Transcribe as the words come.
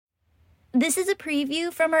This is a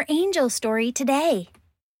preview from our angel story today.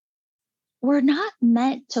 We're not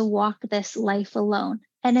meant to walk this life alone.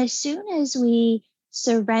 And as soon as we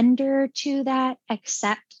surrender to that,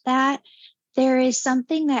 accept that, there is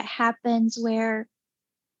something that happens where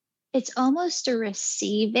it's almost a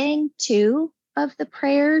receiving too of the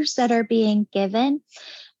prayers that are being given.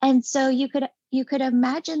 And so you could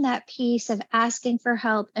imagine that piece of asking for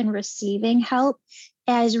help and receiving help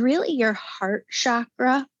as really your heart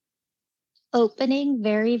chakra opening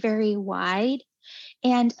very, very wide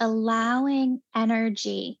and allowing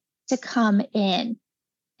energy to come in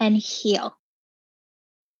and heal.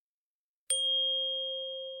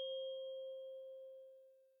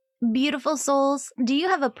 Beautiful souls, do you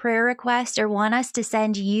have a prayer request or want us to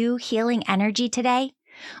send you healing energy today?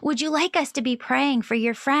 Would you like us to be praying for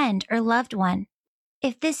your friend or loved one?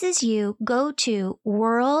 If this is you, go to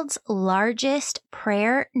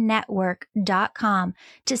worldslargestprayernetwork.com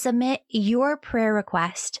to submit your prayer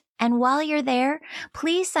request. And while you're there,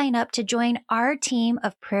 please sign up to join our team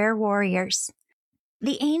of prayer warriors.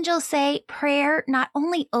 The angels say prayer not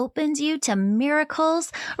only opens you to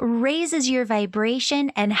miracles, raises your vibration,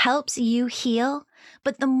 and helps you heal,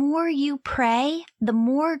 but the more you pray, the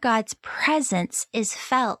more God's presence is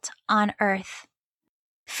felt on earth.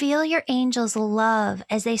 Feel your angels' love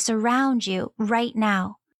as they surround you right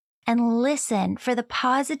now, and listen for the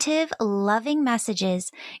positive, loving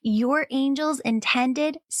messages your angels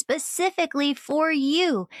intended specifically for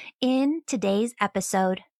you in today's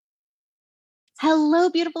episode. Hello,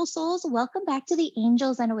 beautiful souls. Welcome back to the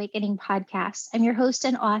Angels and Awakening podcast. I'm your host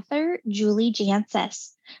and author, Julie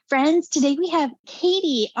Jancis. Friends, today we have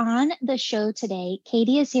Katie on the show today.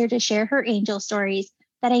 Katie is here to share her angel stories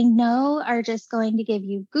that I know are just going to give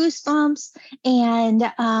you goosebumps and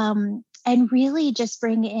really just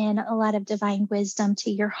bring in a lot of divine wisdom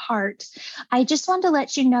to your heart. I just want to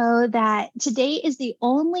let you know that today is the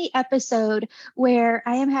only episode where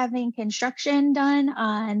I am having construction done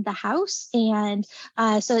on the house. And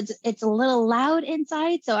so it's a little loud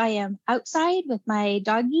inside. So I am outside with my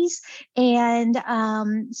doggies. And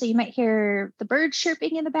so you might hear the birds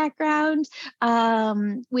chirping in the background.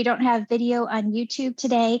 We don't have video on YouTube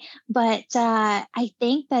today, but I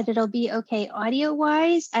think that it'll be okay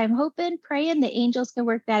audio-wise. I'm hoping, praying the angels can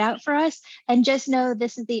work that out for us. And just know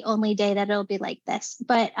this is the only day that it'll be like this.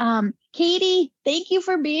 But Katie, thank you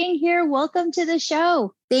for being here. Welcome to the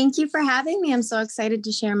show. Thank you for having me. I'm so excited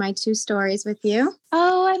to share my two stories with you.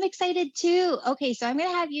 Oh, I'm excited too. Okay, so I'm going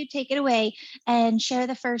to have you take it away and share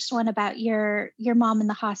the first one about your mom in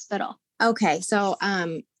the hospital. Okay, so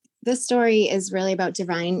this story is really about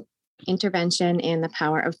divine intervention and the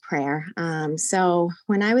power of prayer. So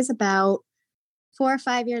when I was about 4 or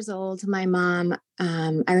 5 years old, my mom,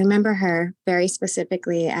 I remember her very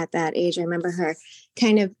specifically at that age. I remember her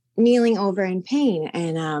kind of kneeling over in pain.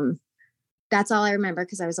 And that's all I remember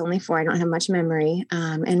because I was only 4. I don't have much memory.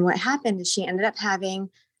 And what happened is she ended up having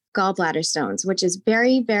gallbladder stones, which is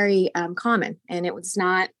very, very common. And it was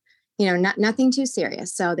not, nothing too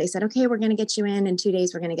serious. So they said, okay, we're going to get you in 2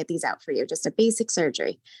 days. We're going to get these out for you. Just a basic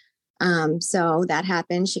surgery. So that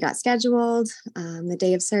happened. She got scheduled the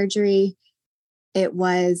day of surgery. It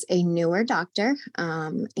was a newer doctor,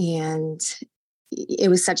 and it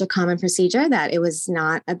was such a common procedure that it was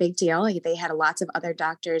not a big deal. They had lots of other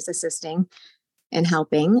doctors assisting and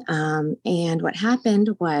helping. And what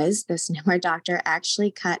happened was this newer doctor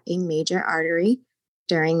actually cut a major artery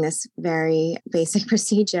during this very basic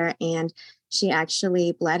procedure, and she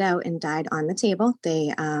actually bled out and died on the table.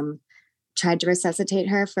 They tried to resuscitate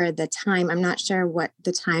her for the time. I'm not sure what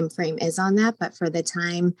the time frame is on that, but for the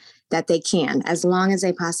time that they can, as long as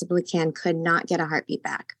they possibly can, could not get a heartbeat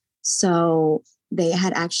back. So they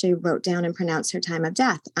had actually wrote down and pronounced her time of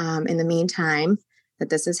death. In the meantime that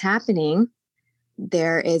this is happening,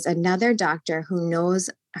 there is another doctor who knows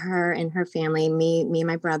her and her family, me and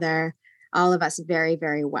my brother, all of us very,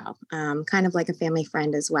 very well, kind of like a family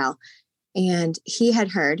friend as well. And he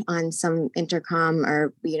had heard on some intercom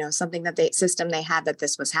or, something system they had that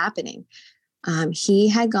this was happening. He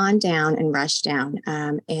had gone down and rushed down,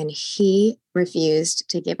 and he refused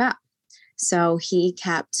to give up. So he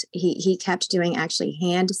kept doing actually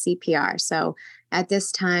hand CPR. So at this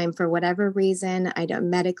time, for whatever reason,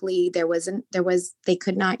 medically, they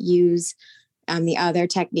could not use the other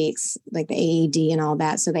techniques like the AED and all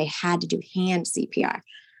that. So they had to do hand CPR.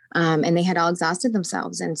 And they had all exhausted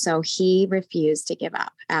themselves. And so he refused to give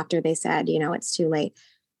up after they said, it's too late.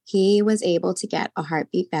 He was able to get a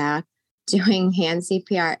heartbeat back doing hand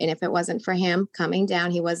CPR. And if it wasn't for him coming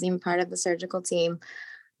down, he wasn't even part of the surgical team,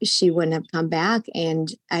 she wouldn't have come back.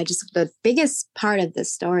 And the biggest part of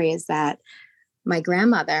this story is that my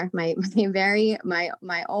grandmother, my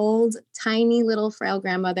old tiny little frail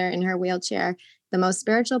grandmother in her wheelchair, the most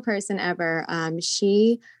spiritual person ever.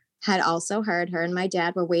 She had also heard. Her and my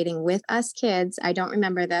dad were waiting with us kids. I don't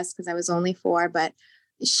remember this because I was only 4, but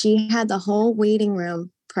she had the whole waiting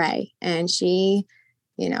room pray, and she,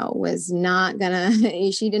 was not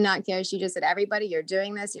gonna, she did not care. She just said, everybody, you're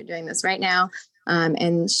doing this right now.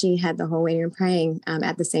 And she had the whole waiting room praying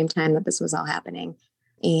at the same time that this was all happening.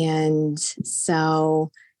 And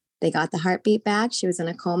so they got the heartbeat back. She was in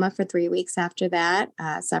a coma for 3 weeks after that,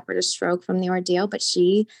 suffered a stroke from the ordeal, but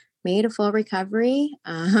she made a full recovery.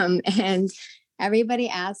 And everybody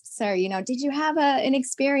asks her, did you have an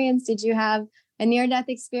experience? Did you have a near-death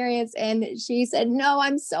experience? And she said, no,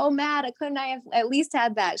 I'm so mad. Couldn't I have at least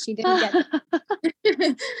had that? She didn't get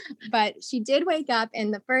that. But she did wake up.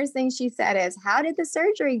 And the first thing she said is, how did the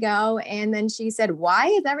surgery go? And then she said, why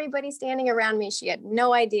is everybody standing around me? She had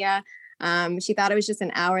no idea. She thought it was just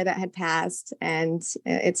an hour that had passed, and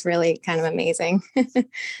it's really kind of amazing.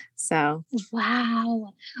 So,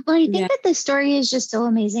 wow. Well, I think that the story is just so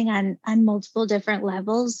amazing on multiple different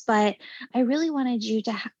levels, but I really wanted you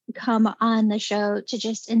to come on the show to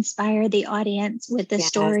just inspire the audience with the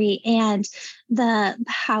story and the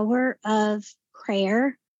power of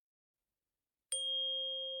prayer.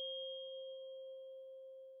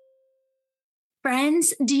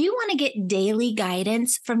 Friends, do you want to get daily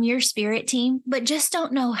guidance from your spirit team, but just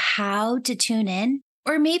don't know how to tune in?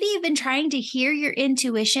 Or maybe you've been trying to hear your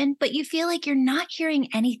intuition, but you feel like you're not hearing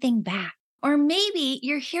anything back. Or maybe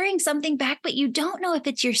you're hearing something back, but you don't know if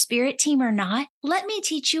it's your spirit team or not. Let me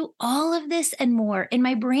teach you all of this and more in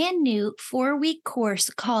my brand new 4-week course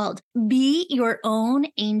called Be Your Own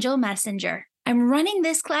Angel Messenger. I'm running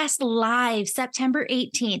this class live September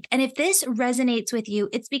 18th. And if this resonates with you,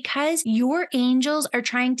 it's because your angels are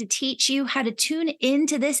trying to teach you how to tune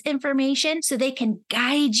into this information so they can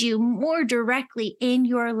guide you more directly in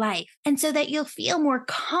your life, and so that you'll feel more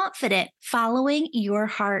confident following your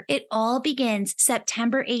heart. It all begins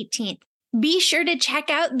September 18th. Be sure to check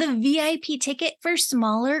out the VIP ticket for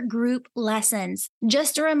smaller group lessons.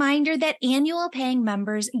 Just a reminder that annual paying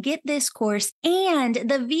members get this course and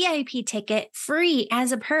the VIP ticket free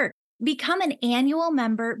as a perk. Become an annual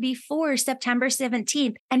member before September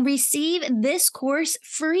 17th and receive this course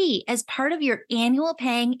free as part of your annual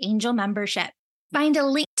paying angel membership. Find a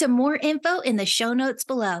link to more info in the show notes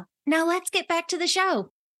below. Now let's get back to the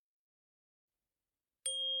show.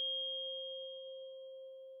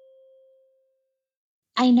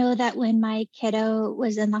 I know that when my kiddo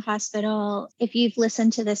was in the hospital, if you've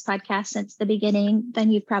listened to this podcast since the beginning,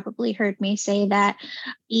 then you've probably heard me say that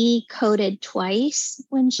E coded twice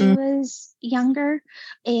when she was younger.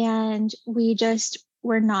 And we just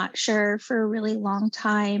were not sure for a really long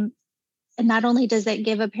time. And not only does that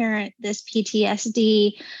give a parent this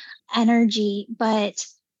PTSD energy, but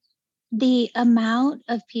the amount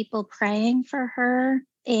of people praying for her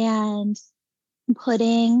and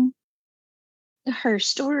putting her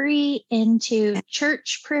story into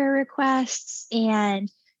church prayer requests, and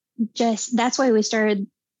just that's why we started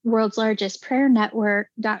world's largest prayer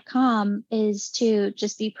network.com, is to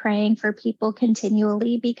just be praying for people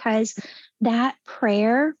continually, because that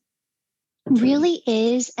prayer really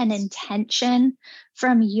is an intention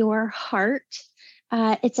from your heart.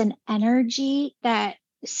 It's an energy that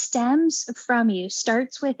stems from you,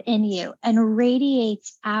 starts within you, and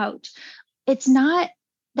radiates out. It's not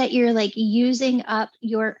that you're like using up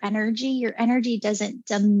your energy. Your energy doesn't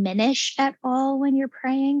diminish at all when you're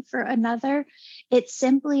praying for another. It's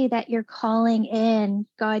simply that you're calling in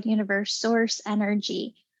God, universe, source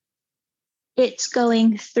energy. It's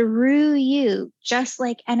going through you, just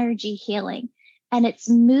like energy healing, and it's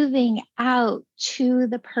moving out to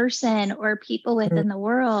the person or people within the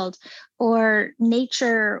world or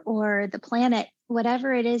nature or the planet,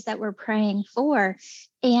 whatever it is that we're praying for.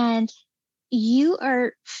 And you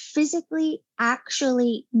are physically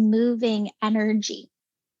actually moving energy.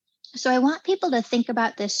 So I want people to think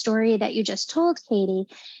about this story that you just told, Katie.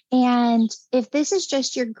 And if this is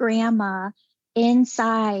just your grandma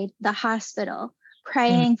inside the hospital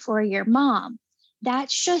praying for your mom,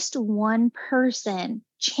 that's just one person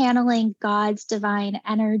channeling God's divine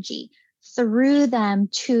energy through them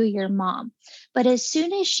to your mom. But as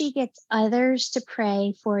soon as she gets others to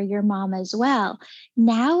pray for your mom as well,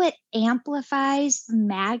 now it amplifies,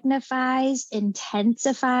 magnifies,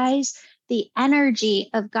 intensifies the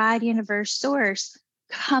energy of God, universe, source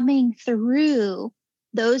coming through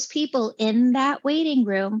those people in that waiting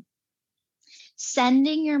room,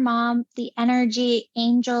 sending your mom the energy,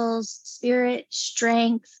 angels, spirit,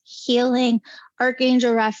 strength, healing,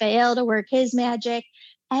 Archangel Raphael to work his magic.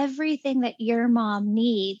 everything that your mom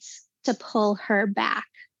needs to pull her back.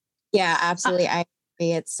 Yeah, absolutely. I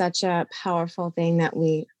agree. It's such a powerful thing that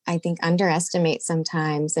we, I think, underestimate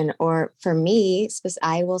sometimes. And, or for me,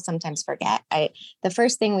 I will sometimes forget. The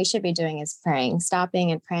first thing we should be doing is praying,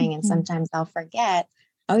 stopping and praying. And sometimes I'll forget,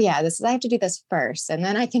 oh yeah, I have to do this first, and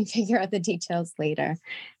then I can figure out the details later.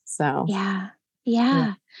 So,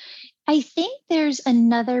 yeah. I think there's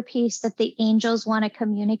another piece that the angels want to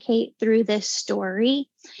communicate through this story.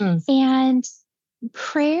 And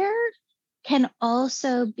prayer can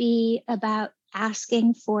also be about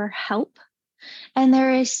asking for help. And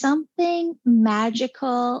there is something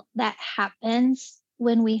magical that happens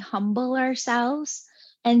when we humble ourselves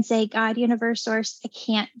and say, God, universe, source, I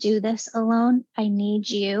can't do this alone. I need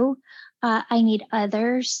you. I need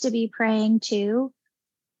others to be praying too.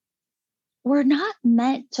 We're not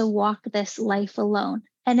meant to walk this life alone.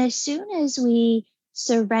 And as soon as we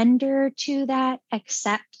surrender to that,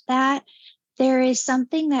 accept that, there is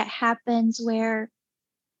something that happens where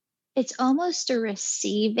it's almost a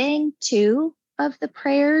receiving too of the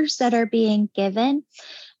prayers that are being given.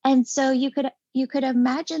 And so you could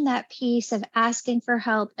imagine that piece of asking for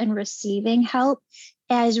help and receiving help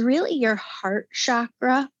as really your heart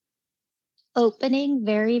chakra opening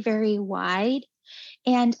very, very wide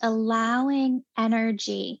and allowing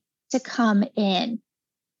energy to come in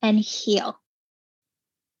and heal.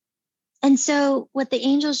 And so what the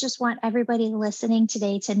angels just want everybody listening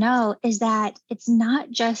today to know is that it's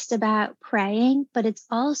not just about praying, but it's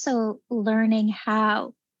also learning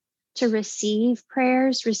how to receive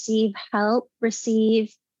prayers, receive help,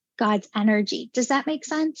 receive God's energy. Does that make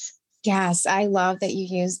sense? Yes, I love that you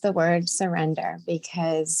use the word surrender,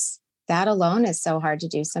 because that alone is so hard to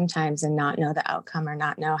do sometimes, and not know the outcome or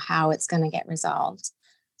not know how it's going to get resolved.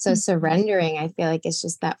 So surrendering, I feel like it's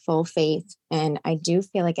just that full faith. And I do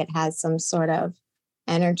feel like it has some sort of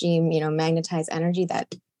energy, magnetized energy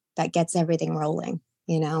that gets everything rolling,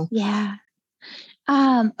 Yeah.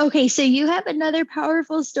 Okay, so you have another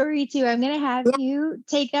powerful story too. I'm going to have you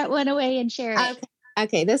take that one away and share it.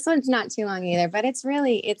 Okay. This one's not too long either, but it's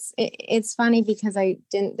really, it's funny because I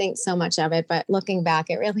didn't think so much of it, but looking back,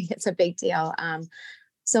 it really is a big deal.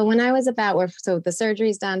 So when I was so the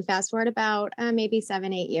surgery's done, fast forward about maybe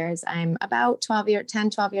 7-8 years, I'm about 12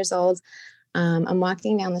 years old. I'm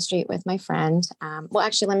walking down the street with my friend. Well,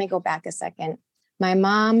 actually, let me go back a second. My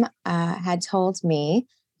mom had told me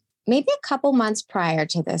maybe a couple months prior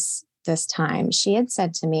to this time, she had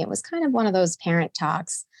said to me, it was kind of one of those parent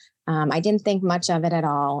talks. I didn't think much of it at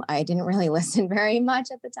all. I didn't really listen very much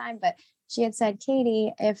at the time, but she had said,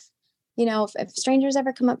 Katie, if strangers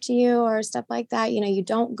ever come up to you or stuff like that, you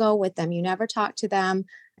don't go with them. You never talk to them.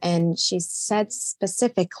 And she said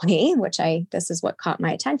specifically, this is what caught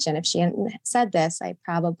my attention. If she hadn't said this, I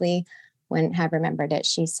probably wouldn't have remembered it.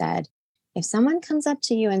 She said, if someone comes up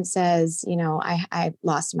to you and says, I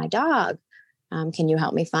lost my dog, can you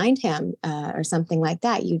help me find him? Or something like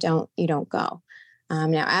that, you don't go.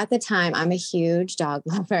 Now at the time, I'm a huge dog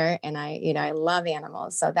lover, and I love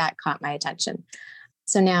animals. So that caught my attention.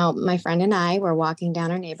 So now my friend and I were walking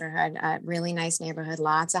down our neighborhood, a really nice neighborhood,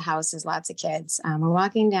 lots of houses, lots of kids. We're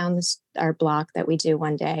walking down our block that we do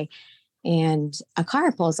one day, and a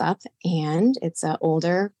car pulls up, and it's an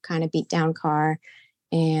older kind of beat down car.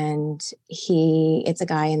 And it's a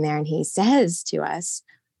guy in there, and he says to us,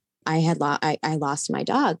 I lost my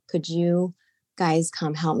dog. Could you guys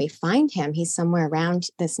come help me find him? He's somewhere around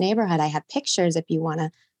this neighborhood. I have pictures if you want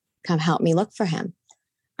to come help me look for him.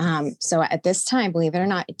 So at this time, believe it or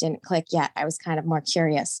not, it didn't click yet. I was kind of more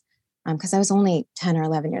curious because I was only 10 or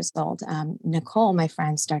 11 years old. Nicole, my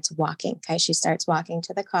friend, starts walking. Okay. She starts walking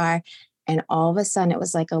to the car, and all of a sudden it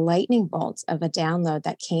was like a lightning bolt of a download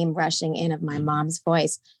that came rushing in of my mom's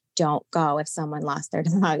voice. Don't go if someone lost their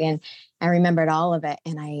dog. And I remembered all of it.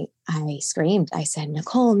 And I screamed. I said,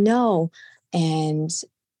 Nicole, no. And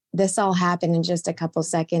this all happened in just a couple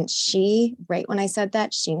seconds. Right when I said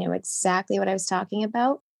that, she knew exactly what I was talking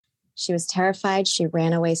about. She was terrified. She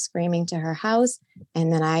ran away screaming to her house.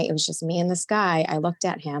 And then it was just me and this guy. I looked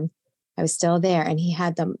at him. I was still there. And he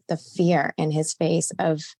had the fear in his face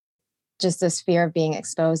of just this fear of being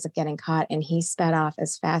exposed, of getting caught. And he sped off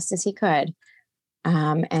as fast as he could.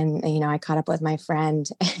 I caught up with my friend.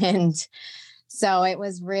 And so it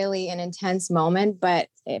was really an intense moment. But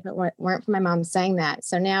if it weren't for my mom saying that.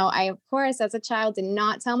 So now I, of course, as a child, did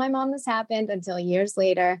not tell my mom this happened until years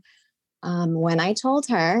later. When I told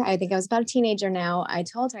her, I think I was about a teenager now, I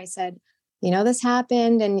told her, I said, this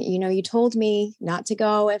happened. And, you told me not to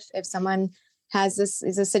go if someone has this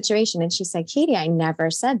is a situation. And she said, Katie, I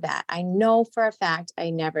never said that. I know for a fact I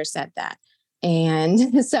never said that.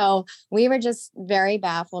 And so we were just very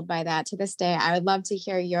baffled by that. To this day, I would love to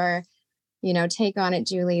hear your, take on it,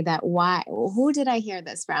 Julie, that who did I hear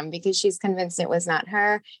this from? Because she's convinced it was not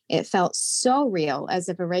her. It felt so real, as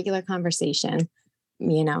if a regular conversation,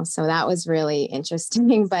 so that was really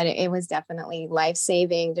interesting, but it was definitely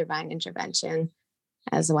life-saving divine intervention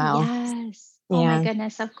as well. Yes. Oh my Yeah.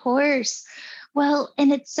 goodness, of course. Well,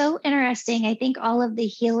 and it's so interesting. I think all of the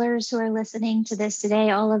healers who are listening to this today,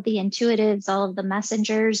 all of the intuitives, all of the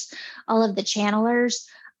messengers, all of the channelers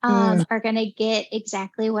are going to get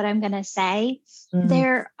exactly what I'm going to say.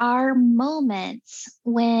 There are moments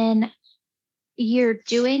when you're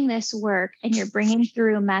doing this work and you're bringing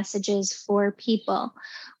through messages for people,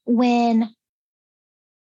 when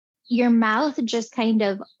your mouth just kind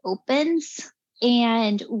of opens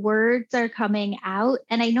and words are coming out.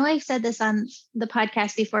 And I know I've said this on the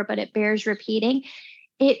podcast before, but it bears repeating.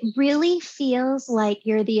 It really feels like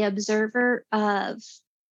you're the observer of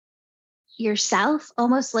yourself,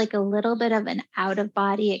 almost like a little bit of an out of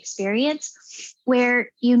body experience where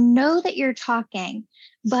you know that you're talking,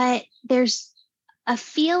 but there's a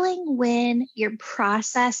feeling when you're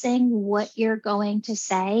processing what you're going to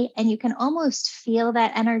say, and you can almost feel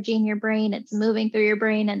that energy in your brain. It's moving through your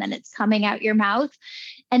brain and then it's coming out your mouth.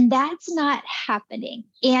 And that's not happening.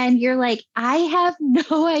 And you're like, I have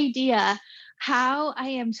no idea how I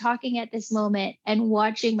am talking at this moment and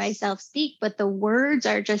watching myself speak, but the words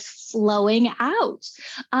are just flowing out.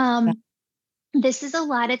 This is a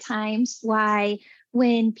lot of times why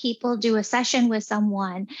when people do a session with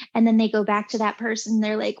someone and then they go back to that person,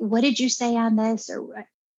 they're like, what did you say on this? Or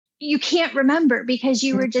you can't remember because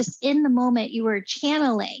you were just in the moment, you were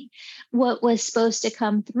channeling what was supposed to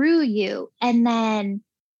come through you. And then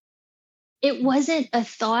it wasn't a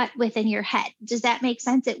thought within your head. Does that make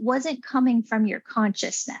sense? It wasn't coming from your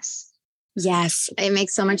consciousness. Yes, it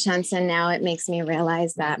makes so much sense. And now it makes me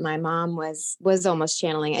realize that my mom was almost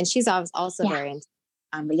channeling, and she's also very,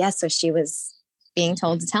 but yes, so she was being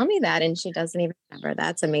told to tell me that, and she doesn't even remember.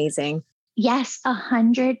 That's amazing. Yes,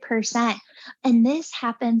 100%. And this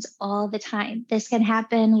happens all the time. This can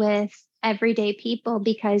happen with everyday people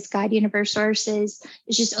because God Universe Sources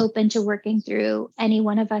is just open to working through any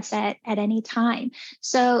one of us at any time.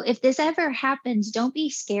 So if this ever happens, don't be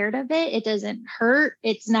scared of it. It doesn't hurt.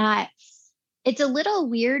 It's a little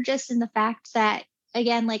weird just in the fact that,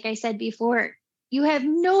 again, like I said before, you have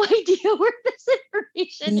no idea where this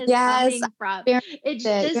information is coming from. It's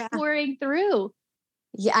just pouring through.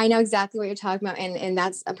 Yeah, I know exactly what you're talking about. And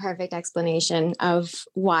that's a perfect explanation of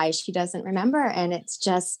why she doesn't remember. And it's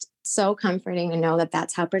just so comforting to know that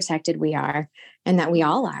that's how protected we are, and that we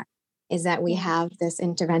all are, is that we have this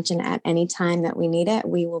intervention at any time that we need it.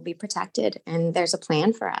 We will be protected, and there's a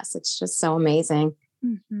plan for us. It's just so amazing.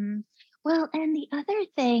 Mm-hmm. Well, and the other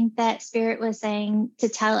thing that Spirit was saying to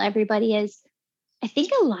tell everybody is, I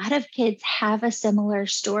think a lot of kids have a similar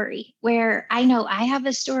story where I know I have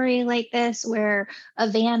a story like this where a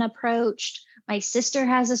van approached. My sister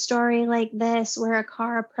has a story like this where a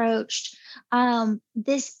car approached.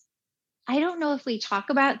 I don't know if we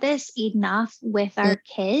talk about this enough with our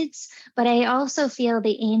kids, but I also feel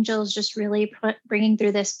the angels just really bringing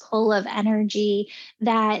through this pull of energy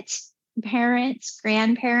that parents,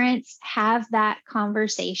 grandparents have that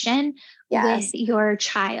conversation with your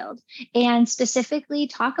child, and specifically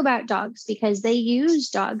talk about dogs because they use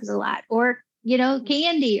dogs a lot, or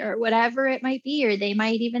candy or whatever it might be. Or they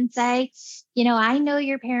might even say, I know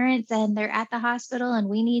your parents and they're at the hospital and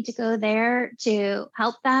we need to go there to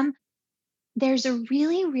help them. There's a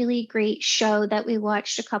really, really great show that we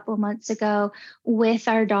watched a couple months ago with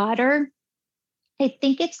our daughter. I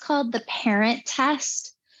think it's called The Parent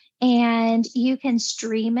Test, and you can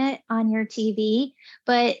stream it on your TV,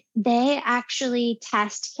 but they actually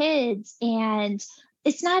test kids, and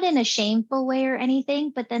it's not in a shameful way or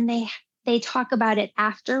anything, but then they talk about it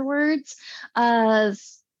afterwards of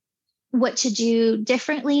what to do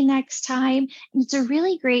differently next time. And it's a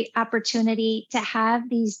really great opportunity to have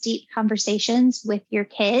these deep conversations with your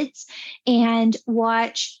kids and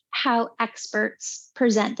watch how experts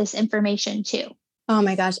present this information too. Oh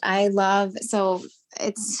my gosh. So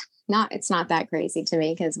it's not that crazy to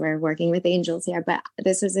me because we're working with angels here, but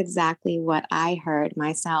this is exactly what I heard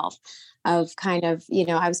myself of kind of,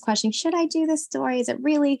 I was questioning, should I do this story? Is it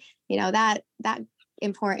really, that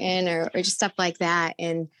important or just stuff like that?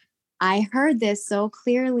 And I heard this so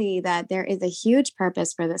clearly that there is a huge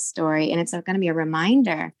purpose for this story, and it's going to be a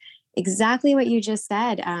reminder, exactly what you just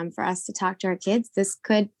said, for us to talk to our kids. This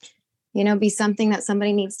could, be something that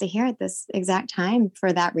somebody needs to hear at this exact time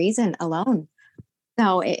for that reason alone.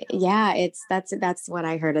 So that's what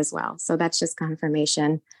I heard as well. So that's just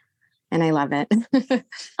confirmation. and I love it.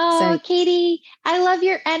 Oh, So Katie, I love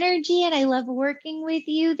your energy and I love working with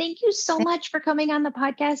you. Thank you so much for coming on the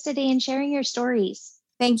podcast today and sharing your stories.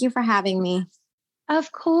 thank you for having me.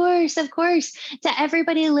 Of course, of course. To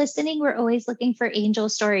everybody listening, we're always looking for angel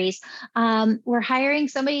stories. We're hiring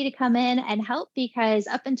somebody to come in and help because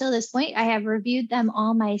up until this point, I have reviewed them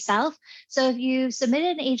all myself. So if you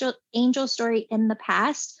submitted an angel story in the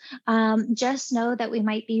past, just know that we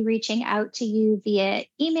might be reaching out to you via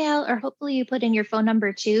email, or hopefully you put in your phone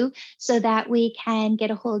number too, so that we can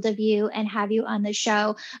get a hold of you and have you on the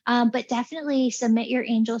show. But definitely submit your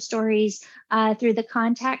angel stories through the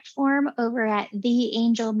contact form over at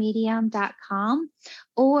theangelmedium.com,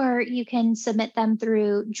 or you can submit them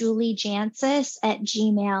through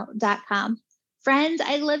juliejancis@gmail.com. Friends,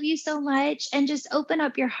 I love you so much, and just open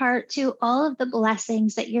up your heart to all of the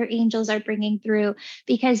blessings that your angels are bringing through,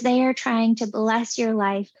 because they are trying to bless your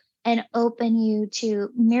life and open you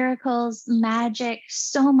to miracles, magic,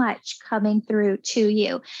 so much coming through to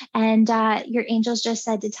you. And your angels just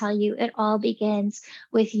said to tell you it all begins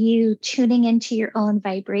with you tuning into your own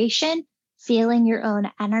vibration, feeling your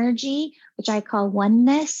own energy, which I call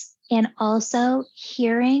oneness, and also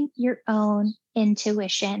hearing your own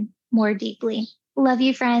intuition more deeply. Love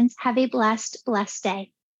you, friends. Have a blessed, blessed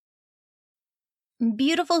day.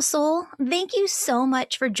 Beautiful soul, thank you so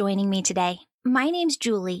much for joining me today. My name's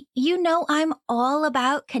Julie. You know I'm all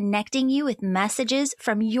about connecting you with messages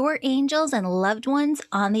from your angels and loved ones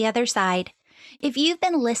on the other side. If you've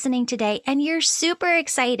been listening today and you're super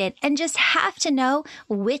excited and just have to know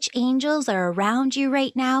which angels are around you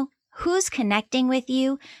right now, who's connecting with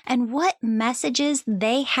you, and what messages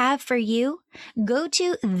they have for you, go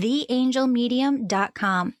to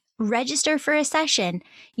theangelmedium.com. Register for a session.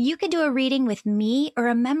 You can do a reading with me or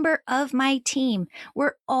a member of my team.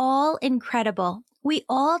 We're all incredible. We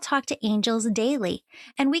all talk to angels daily,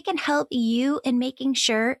 and we can help you in making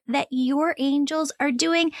sure that your angels are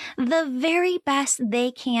doing the very best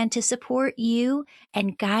they can to support you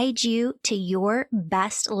and guide you to your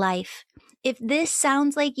best life. If this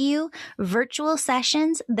sounds like you, virtual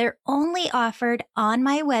sessions, they're only offered on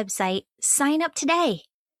my website. Sign up today.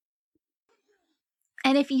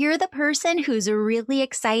 And if you're the person who's really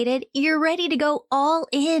excited, you're ready to go all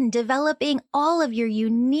in, developing all of your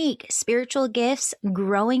unique spiritual gifts,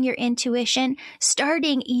 growing your intuition,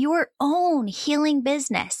 starting your own healing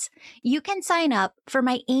business, you can sign up for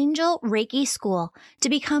my Angel Reiki School to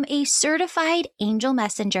become a certified angel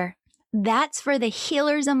messenger. That's for the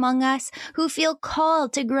healers among us who feel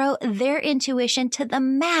called to grow their intuition to the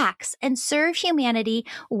max and serve humanity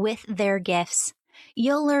with their gifts.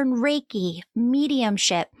 You'll learn Reiki,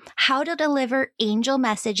 mediumship, how to deliver angel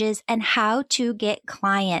messages, and how to get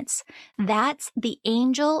clients. That's the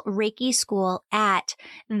Angel Reiki School at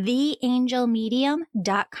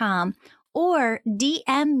theangelmedium.com, or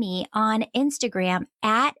DM me on Instagram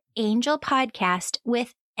at Angel Podcast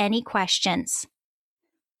with any questions.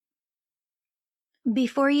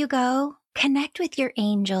 Before you go, connect with your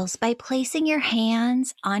angels by placing your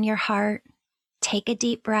hands on your heart. Take a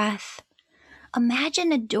deep breath.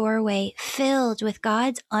 Imagine a doorway filled with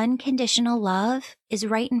God's unconditional love is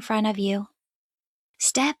right in front of you.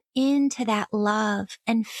 Step into that love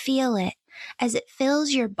and feel it as it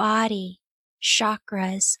fills your body,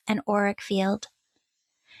 chakras, and auric field.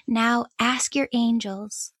 Now ask your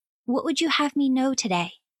angels, what would you have me know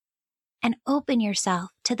today? And open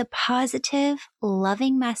yourself to the positive,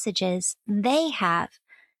 loving messages they have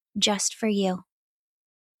just for you.